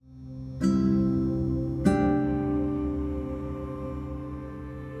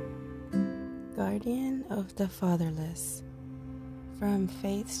Guardian of the Fatherless, from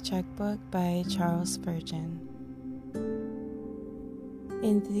Faith's Checkbook by Charles Spurgeon.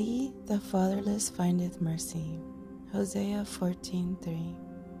 In thee the fatherless findeth mercy. Hosea 14:3.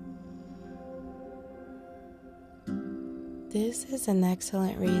 This is an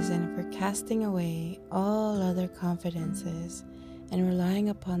excellent reason for casting away all other confidences and relying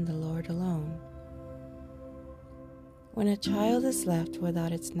upon the Lord alone. When a child is left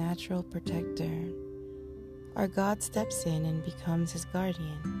without its natural protector, our God steps in and becomes his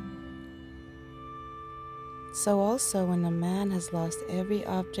guardian. So also when a man has lost every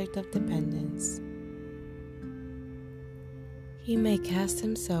object of dependence, he may cast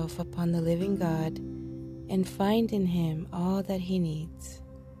himself upon the living God and find in him all that he needs.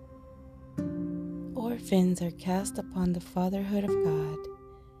 Orphans are cast upon the fatherhood of God,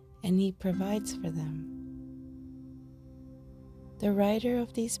 and he provides for them. The writer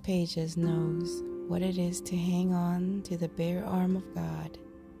of these pages knows what it is to hang on to the bare arm of God,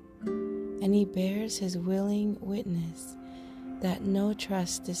 and he bears his willing witness that no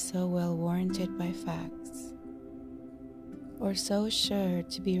trust is so well warranted by facts, or so sure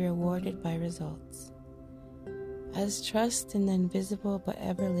to be rewarded by results, as trust in the invisible but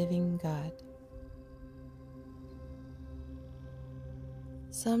ever-living God.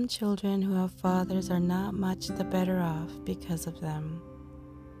 Some children who have fathers are not much the better off because of them,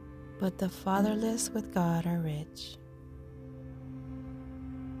 but the fatherless with God are rich.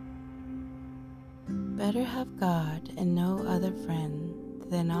 Better have God and no other friend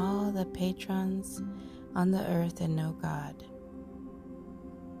than all the patrons on the earth and no God.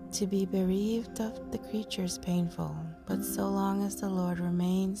 To be bereaved of the creature is painful, but so long as the Lord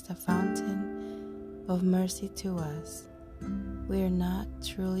remains the fountain of mercy to us, we are not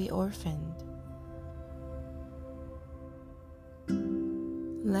truly orphaned.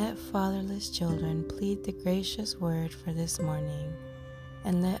 Let fatherless children plead the gracious word for this morning,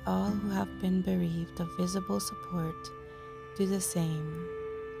 and let all who have been bereaved of visible support do the same.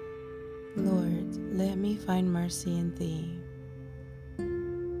 Lord, let me find mercy in thee.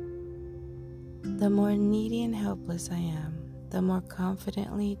 The more needy and helpless I am, the more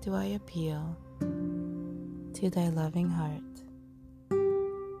confidently do I appeal to thy loving heart.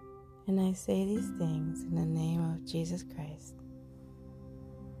 And I say these things in the name of Jesus Christ.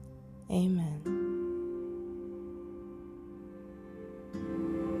 Amen.